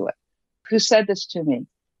undergraduate who said this to me.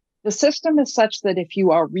 The system is such that if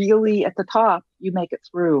you are really at the top, you make it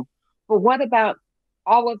through. But what about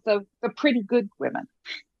all of the pretty good women?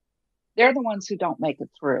 They're the ones who don't make it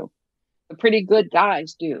through. The pretty good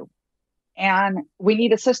guys do. And we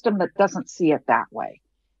need a system that doesn't see it that way.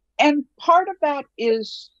 And part of that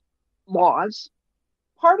is laws.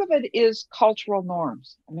 Part of it is cultural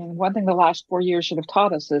norms. I mean, one thing the last 4 years should have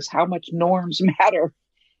taught us is how much norms matter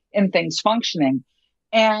in things functioning.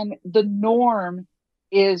 And the norm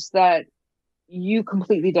is that you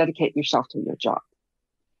completely dedicate yourself to your job.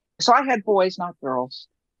 So I had boys, not girls.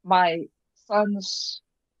 My son's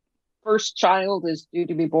first child is due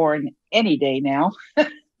to be born any day now.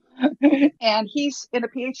 And he's in a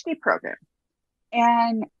PhD program.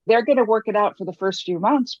 And they're going to work it out for the first few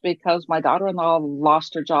months because my daughter-in-law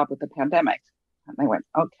lost her job with the pandemic. And they went,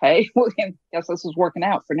 okay, well, I guess this is working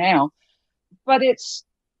out for now. But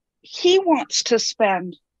he wants to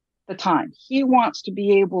spend the time. He wants to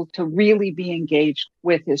be able to really be engaged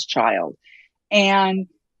with his child. And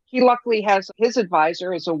he luckily has his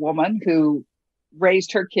advisor is a woman who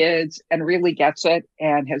raised her kids and really gets it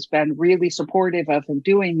and has been really supportive of him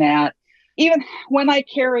doing that. Even when I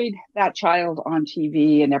carried that child on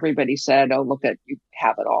TV and everybody said, oh, look at you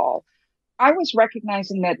have it all. I was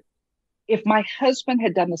recognizing that if my husband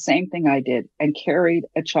had done the same thing I did and carried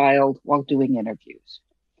a child while doing interviews,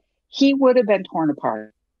 he would have been torn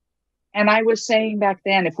apart. And I was saying back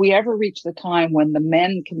then, if we ever reach the time when the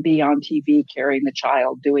men can be on TV carrying the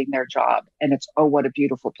child, doing their job, and it's, oh, what a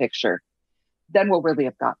beautiful picture, then we'll really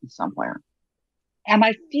have gotten somewhere. And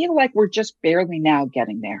I feel like we're just barely now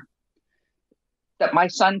getting there. That my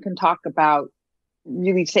son can talk about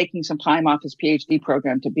really taking some time off his PhD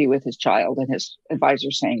program to be with his child, and his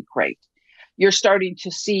advisor saying, great. You're starting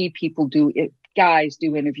to see people guys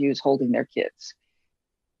do interviews holding their kids.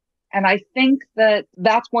 And I think that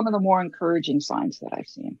that's one of the more encouraging signs that I've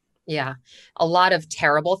seen. Yeah. A lot of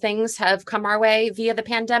terrible things have come our way via the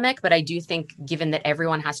pandemic, but I do think given that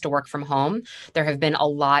everyone has to work from home, there have been a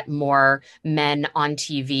lot more men on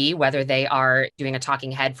TV, whether they are doing a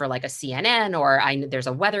talking head for like a CNN or there's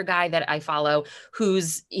a weather guy that I follow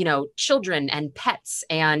whose, children and pets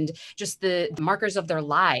and just the markers of their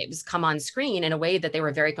lives come on screen in a way that they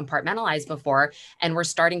were very compartmentalized before. And we're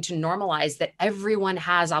starting to normalize that everyone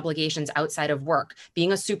has obligations outside of work.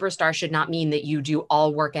 Being a superstar should not mean that you do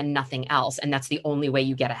all work and nothing else. And that's the only way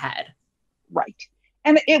you get ahead. Right.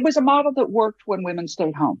 And it was a model that worked when women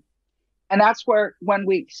stayed home. And that's where, when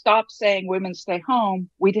we stopped saying women stay home,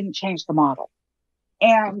 we didn't change the model.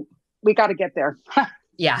 And we got to get there.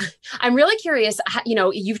 Yeah. I'm really curious,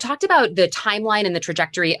 you've talked about the timeline and the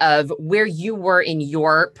trajectory of where you were in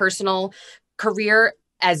your personal career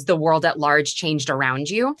as the world at large changed around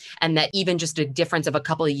you, and that even just a difference of a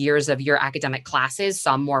couple of years of your academic classes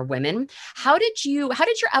saw more women. How did your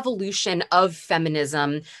evolution of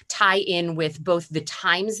feminism tie in with both the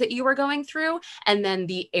times that you were going through and then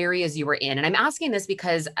the areas you were in? And I'm asking this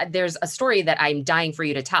because there's a story that I'm dying for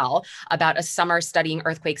you to tell about a summer studying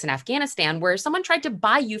earthquakes in Afghanistan where someone tried to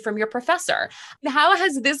buy you from your professor. How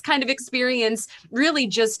has this kind of experience really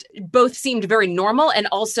just both seemed very normal and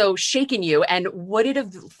also shaken you? And would it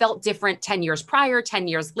have felt different 10 years prior, 10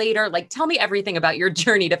 years later? Like, tell me everything about your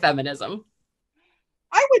journey to feminism.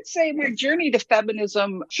 I would say my journey to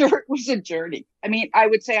feminism, sure, it was a journey. I mean, I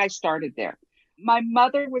would say I started there. My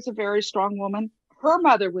mother was a very strong woman. Her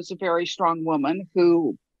mother was a very strong woman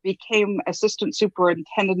who became assistant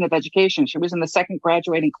superintendent of education. She was in the second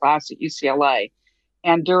graduating class at UCLA.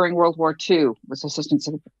 And during World War II was assistant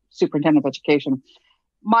superintendent of education.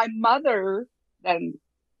 My mother then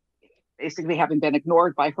basically having been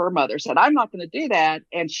ignored by her mother, said, I'm not going to do that.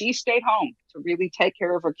 And she stayed home to really take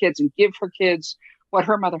care of her kids and give her kids what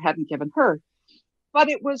her mother hadn't given her. But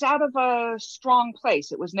it was out of a strong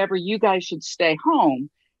place. It was never, you guys should stay home.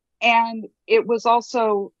 And it was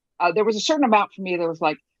also, there was a certain amount for me that was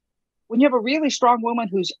like, when you have a really strong woman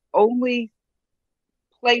whose only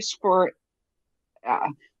place for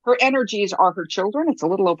her energies are her children, it's a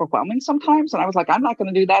little overwhelming sometimes. And I was like, I'm not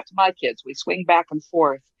going to do that to my kids. We swing back and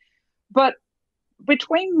forth. But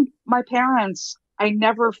between my parents, I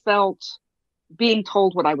never felt being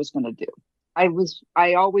told what I was going to do.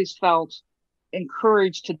 I always felt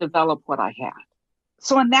encouraged to develop what I had.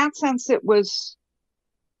 So in that sense, it was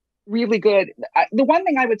really good. The one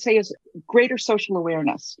thing I would say is greater social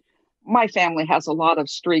awareness. My family has a lot of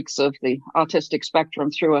streaks of the autistic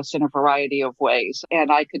spectrum through us in a variety of ways.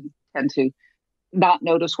 And I could tend to not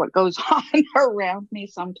notice what goes on around me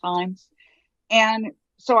sometimes. And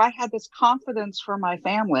so I had this confidence for my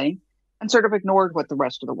family and sort of ignored what the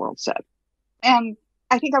rest of the world said. And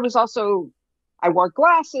I think I wore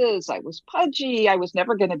glasses. I was pudgy. I was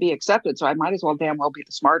never going to be accepted. So I might as well damn well be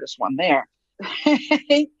the smartest one there.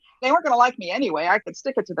 They weren't going to like me anyway. I could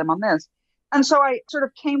stick it to them on this. And so I sort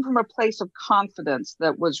of came from a place of confidence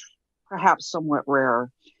that was perhaps somewhat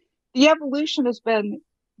rarer. The evolution has been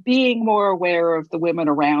being more aware of the women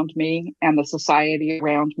around me and the society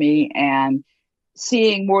around me and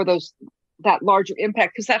seeing more of that larger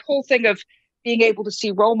impact. Because that whole thing of being able to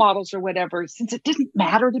see role models or whatever, since it didn't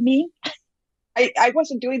matter to me, I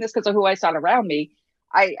wasn't doing this because of who I saw around me.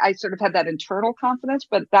 I sort of had that internal confidence,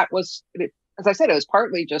 but that was, as I said, it was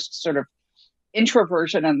partly just sort of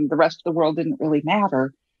introversion and the rest of the world didn't really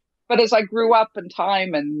matter. But as I grew up in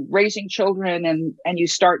time and raising children and you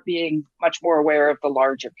start being much more aware of the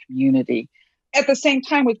larger community. At the same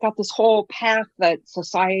time, we've got this whole path that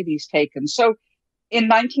society's taken. So in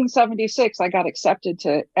 1976, I got accepted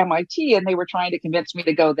to MIT and they were trying to convince me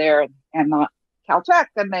to go there and not Caltech.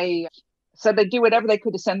 And they said they'd do whatever they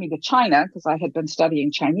could to send me to China because I had been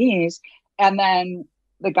studying Chinese. And then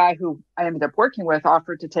the guy who I ended up working with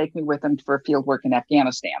offered to take me with him for field work in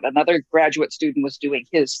Afghanistan. Another graduate student was doing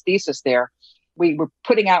his thesis there. We were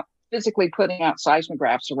physically putting out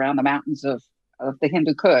seismographs around the mountains of the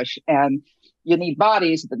Hindu Kush. And you need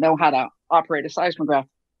bodies that know how to operate a seismograph.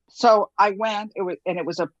 So I went, it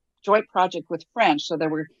was a joint project with French. So there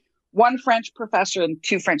were one French professor and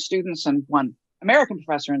two French students and one American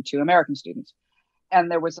professor and two American students.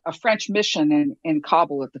 And there was a French mission in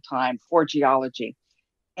Kabul at the time for geology.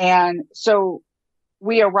 And so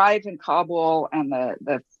we arrived in Kabul and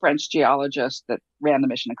the French geologist that ran the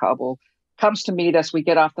mission in Kabul comes to meet us. We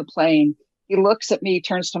get off the plane. He looks at me,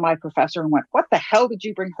 turns to my professor and went, "What the hell did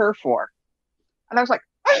you bring her for?" And I was like,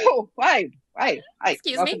 "Oh, why?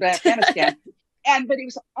 Welcome to Afghanistan." But he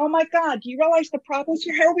was, "Oh my God, do you realize the problems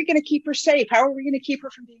here? How are we going to keep her safe? How are we going to keep her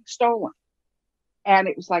from being stolen?" And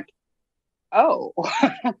it was like, oh.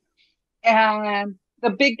 And the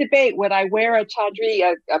big debate, would I wear a tadri,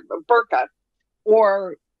 a burqa,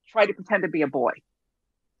 or try to pretend to be a boy?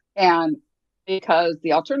 And because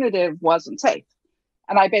the alternative wasn't safe.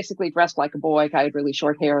 And I basically dressed like a boy. I had really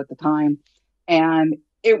short hair at the time. And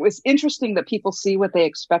it was interesting that people see what they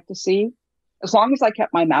expect to see. As long as I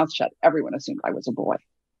kept my mouth shut, everyone assumed I was a boy.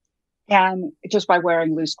 And just by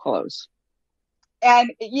wearing loose clothes.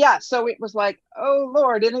 And yeah, so it was like, oh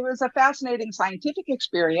Lord. And it was a fascinating scientific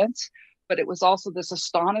experience, but it was also this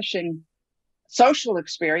astonishing social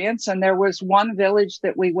experience. And there was one village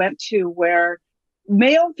that we went to where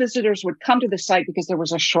male visitors would come to the site because there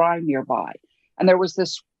was a shrine nearby. And there was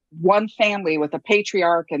this one family with a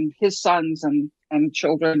patriarch and his sons and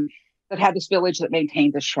children that had this village that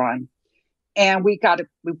maintained the shrine. And we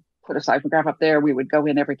put a seismograph up there. We would go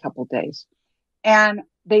in every couple of days. And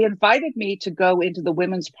they invited me to go into the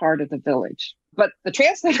women's part of the village, but the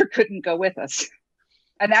translator couldn't go with us.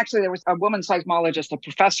 And actually, there was a woman seismologist, a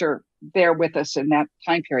professor there with us in that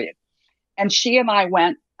time period. And she and I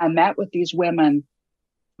went and met with these women.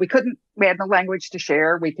 We had no language to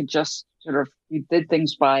share. We could just we did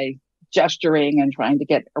things by gesturing and trying to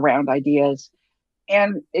get around ideas.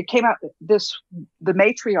 And it came out, the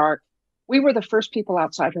matriarch, we were the first people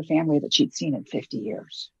outside her family that she'd seen in 50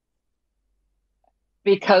 years.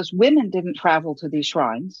 Because women didn't travel to these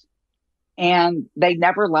shrines and they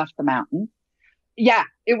never left the mountain. Yeah,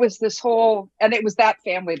 it was and it was that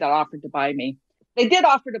family that offered to buy me. They did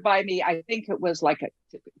offer to buy me. I think it was like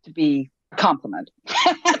to be a compliment.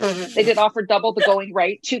 They did offer double the going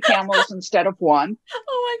rate, 2 camels instead of 1.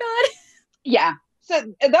 Oh my God. Yeah. So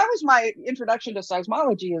that was my introduction to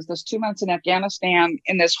seismology, is this 2 months in Afghanistan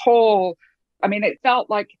in this whole, it felt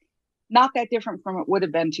like not that different from it would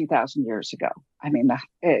have been 2,000 years ago. I mean,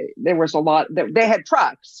 there was a lot, they had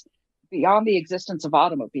trucks beyond the existence of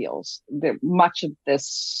automobiles. Much of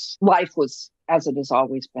this life was as it has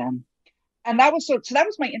always been. And that was so that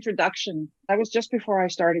was my introduction. That was just before I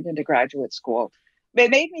started into graduate school. It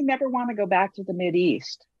made me never want to go back to the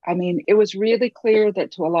Mideast. I mean, it was really clear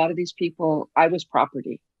that to a lot of these people, I was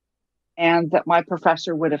property and that my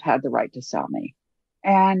professor would have had the right to sell me.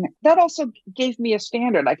 And that also gave me a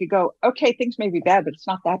standard. I could go, okay, things may be bad, but it's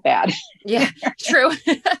not that bad. Yeah, true.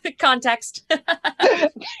 Context.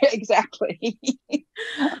 Exactly.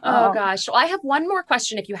 Oh, gosh. Well, I have one more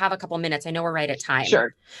question if you have a couple minutes. I know we're right at time.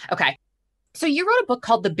 Sure. Okay. So you wrote a book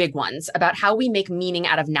called The Big Ones about how we make meaning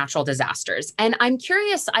out of natural disasters. And I'm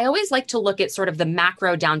curious, I always like to look at sort of the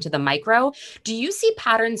macro down to the micro. Do you see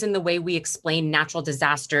patterns in the way we explain natural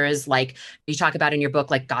disasters, like you talk about in your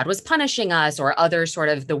book, like God was punishing us, or other sort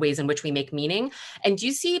of the ways in which we make meaning? And do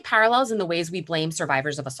you see parallels in the ways we blame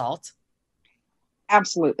survivors of assault?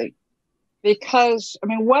 Absolutely. Because, I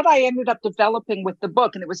mean, what I ended up developing with the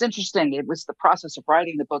book, and it was interesting, it was the process of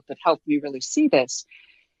writing the book that helped me really see this,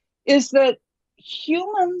 is that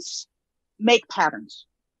humans make patterns.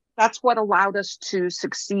 That's what allowed us to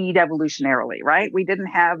succeed evolutionarily, right? We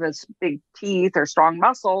didn't have as big teeth or strong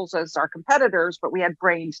muscles as our competitors, but we had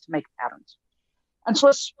brains to make patterns. And so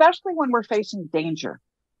especially when we're facing danger,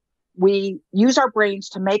 we use our brains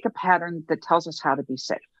to make a pattern that tells us how to be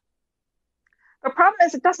safe. The problem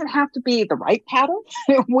is it doesn't have to be the right pattern.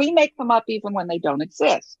 We make them up even when they don't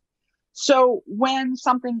exist. So when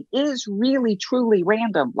something is really, truly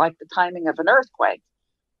random, like the timing of an earthquake,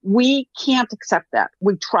 we can't accept that.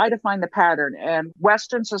 We try to find the pattern. And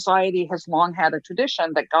Western society has long had a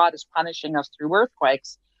tradition that God is punishing us through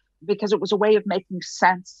earthquakes because it was a way of making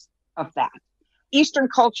sense of that. Eastern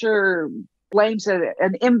culture blames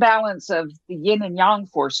an imbalance of the yin and yang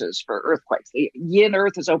forces for earthquakes. The yin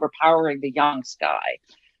earth is overpowering the yang sky.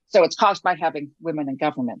 So it's caused by having women in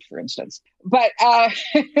government, for instance. But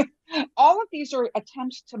all of these are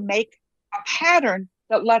attempts to make a pattern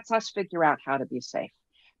that lets us figure out how to be safe.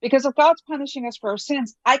 Because if God's punishing us for our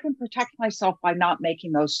sins, I can protect myself by not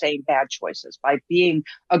making those same bad choices, by being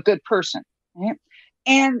a good person. Right?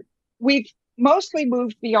 And we've mostly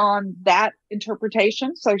moved beyond that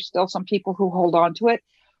interpretation. So there's still some people who hold on to it,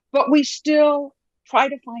 but we still try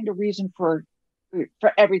to find a reason for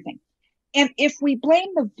everything. And if we blame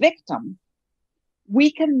the victim,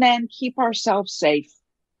 we can then keep ourselves safe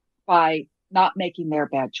by not making their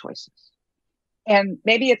bad choices. And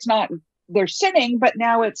maybe it's not they're sinning, but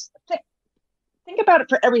now it's think about it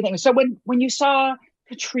for everything. So when you saw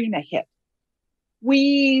Katrina hit,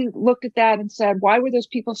 we looked at that and said, why were those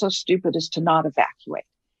people so stupid as to not evacuate?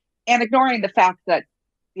 And ignoring the fact that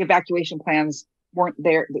the evacuation plans weren't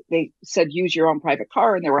there. They said, use your own private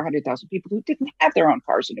car. And there were 100,000 people who didn't have their own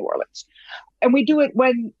cars in New Orleans. And we do it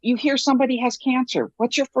when you hear somebody has cancer.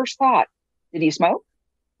 What's your first thought? Did he smoke?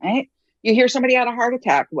 Right? You hear somebody had a heart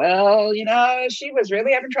attack. Well, she was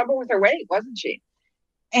really having trouble with her weight, wasn't she?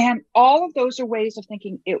 And all of those are ways of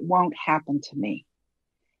thinking it won't happen to me.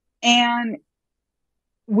 And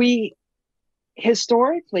we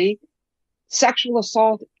historically, sexual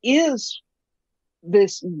assault is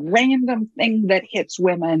this random thing that hits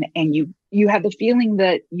women, and you have the feeling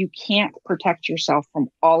that you can't protect yourself from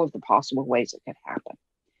all of the possible ways it could happen.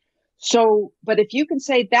 So, but if you can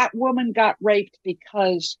say that woman got raped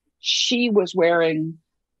because she was wearing,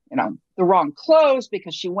 the wrong clothes,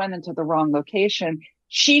 because she went into the wrong location,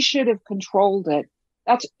 she should have controlled it.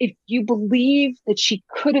 That's if you believe that she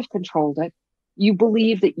could have controlled it, you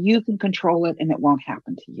believe that you can control it and it won't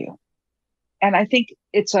happen to you. And I think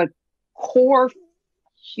it's a core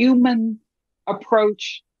human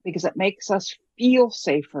approach because it makes us feel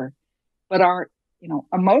safer, but our,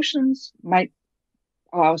 emotions might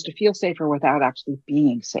allow us to feel safer without actually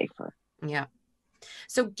being safer. Yeah.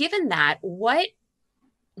 So given that, what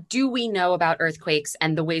do we know about earthquakes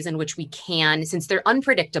and the ways in which we can, since they're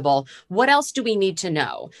unpredictable, what else do we need to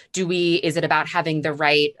know? Is it about having the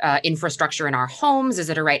right infrastructure in our homes? Is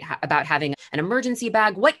it about having an emergency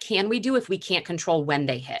bag? What can we do if we can't control when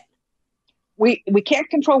they hit? We can't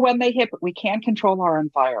control when they hit, but we can control our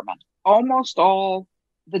environment. Almost all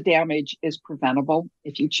the damage is preventable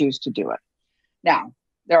if you choose to do it. Now,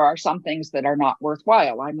 there are some things that are not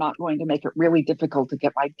worthwhile. I'm not going to make it really difficult to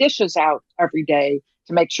get my dishes out every day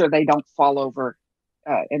to make sure they don't fall over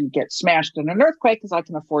and get smashed in an earthquake, because I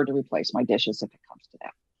can afford to replace my dishes if it comes to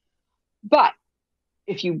that. But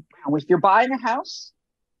if you're buying a house,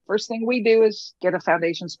 first thing we do is get a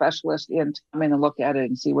foundation specialist in to come in and look at it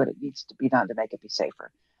and see what it needs to be done to make it be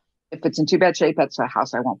safer. If it's in too bad shape, that's a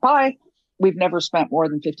house I won't buy. we've never spent more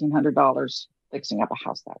than $1,500 fixing up a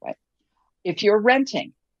house that way. If you're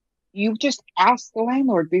renting, you just ask the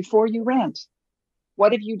landlord before you rent,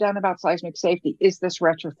 what have you done about seismic safety? Is this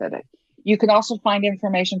retrofitted? You can also find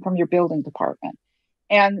information from your building department.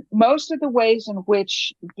 And most of the ways in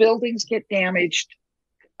which buildings get damaged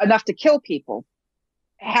enough to kill people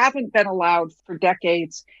haven't been allowed for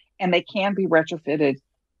decades, and they can be retrofitted.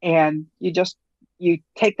 And you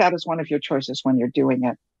take that as one of your choices when you're doing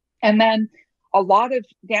it. And then a lot of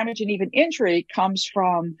damage and even injury comes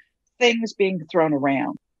from things being thrown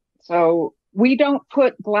around. So we don't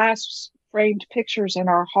put glass framed pictures in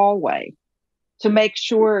our hallway to make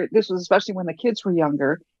sure, this was especially when the kids were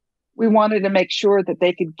younger, we wanted to make sure that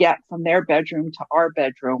they could get from their bedroom to our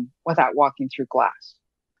bedroom without walking through glass.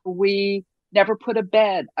 We never put a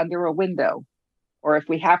bed under a window, or if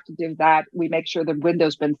we have to do that, we make sure the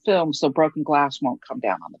window's been filmed so broken glass won't come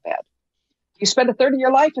down on the bed. You spend a third of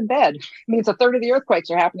your life in bed. It means a third of the earthquakes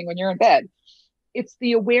are happening when you're in bed. It's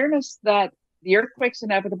the awareness that the earthquake's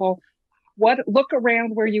inevitable. Look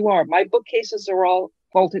around where you are. My bookcases are all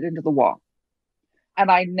bolted into the wall, and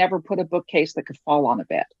I never put a bookcase that could fall on a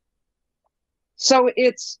bed. So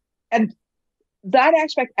and that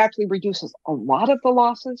aspect actually reduces a lot of the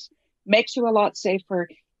losses, makes you a lot safer,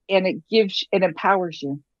 and it empowers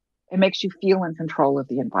you. It makes you feel in control of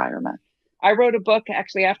the environment. I wrote a book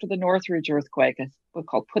actually after the Northridge earthquake, a book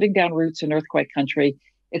called Putting Down Roots in Earthquake Country.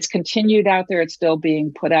 It's continued out there. It's still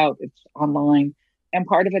being put out. It's online. And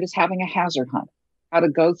part of it is having a hazard hunt, how to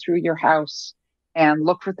go through your house and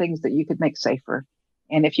look for things that you could make safer.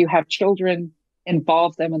 And if you have children,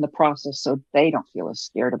 involve them in the process so they don't feel as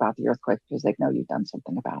scared about the earthquake because they know you've done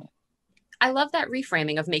something about it. I love that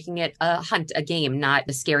reframing of making it a hunt, a game, not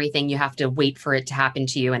a scary thing you have to wait for it to happen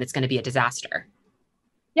to you and it's going to be a disaster.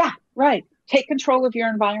 Yeah, right. Take control of your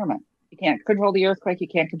environment. You can't control the earthquake. You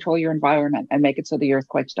can't control your environment, and make it so the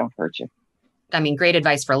earthquakes don't hurt you. I mean, great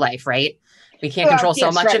advice for life, right? We can't control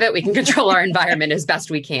so much of it. We can control our environment as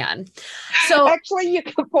best we can. So actually, you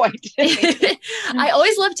can point. I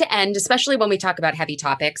always love to end, especially when we talk about heavy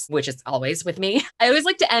topics, which is always with me. I always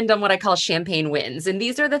like to end on what I call champagne wins. And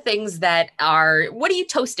these are the things that are, what are you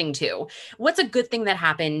toasting to? What's a good thing that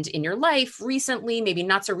happened in your life recently? Maybe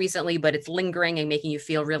not so recently, but it's lingering and making you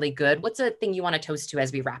feel really good. What's a thing you want to toast to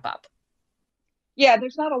as we wrap up? Yeah,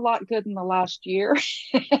 there's not a lot good in the last year.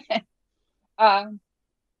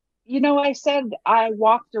 I said I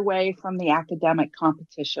walked away from the academic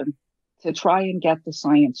competition to try and get the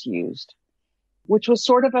science used, which was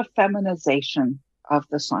sort of a feminization of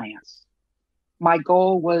the science. My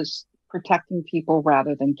goal was protecting people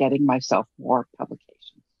rather than getting myself more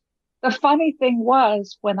publications. The funny thing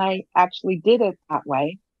was, when I actually did it that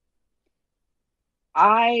way,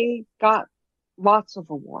 I got lots of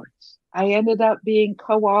awards. I ended up being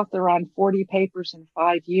co-author on 40 papers in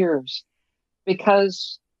 5 years,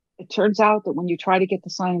 because it turns out that when you try to get the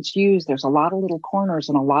science used, there's a lot of little corners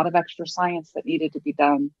and a lot of extra science that needed to be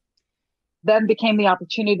done. Then became the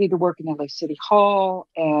opportunity to work in LA City Hall,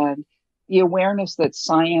 and the awareness that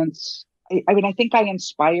science, I think I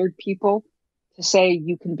inspired people to say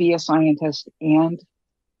you can be a scientist and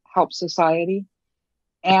help society.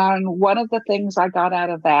 And one of the things I got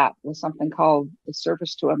out of that was something called the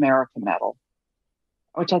Service to America Medal,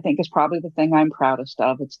 which I think is probably the thing I'm proudest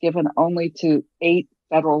of. It's given only to 8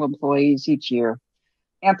 federal employees each year.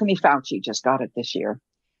 Anthony Fauci just got it this year.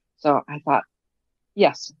 So I thought,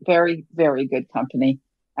 yes, very, very good company.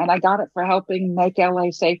 And I got it for helping make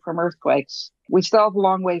LA safe from earthquakes. We still have a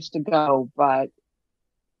long ways to go, but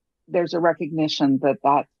there's a recognition that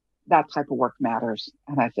type of work matters.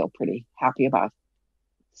 And I feel pretty happy about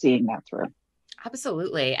seeing that through.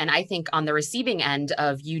 Absolutely. And I think on the receiving end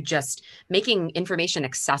of you just making information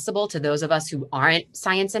accessible to those of us who aren't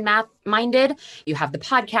science and math minded, you have the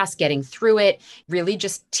podcast, Getting Through It, really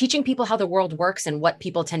just teaching people how the world works and what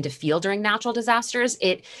people tend to feel during natural disasters.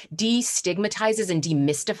 It destigmatizes and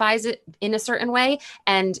demystifies it in a certain way.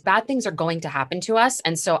 And bad things are going to happen to us.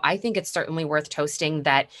 And so I think it's certainly worth toasting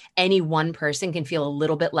that any one person can feel a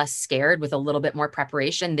little bit less scared with a little bit more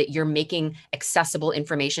preparation, that you're making accessible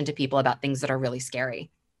information to people about things that are really scary.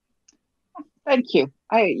 Thank you.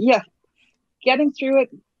 Getting Through It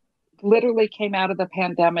literally came out of the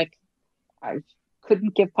pandemic. I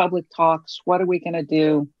couldn't give public talks. What are we going to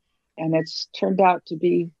do? And it's turned out to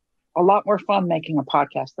be a lot more fun making a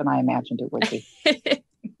podcast than I imagined it would be.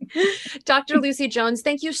 Dr. Lucy Jones,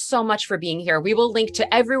 thank you so much for being here. We will link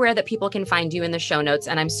to everywhere that people can find you in the show notes,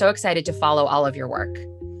 and I'm so excited to follow all of your work.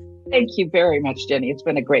 Thank you very much, Jenny. It's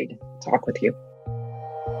been a great talk with you.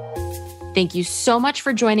 Thank you so much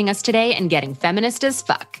for joining us today and getting feminist as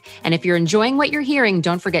fuck. And if you're enjoying what you're hearing,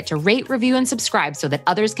 don't forget to rate, review, and subscribe so that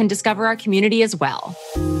others can discover our community as well.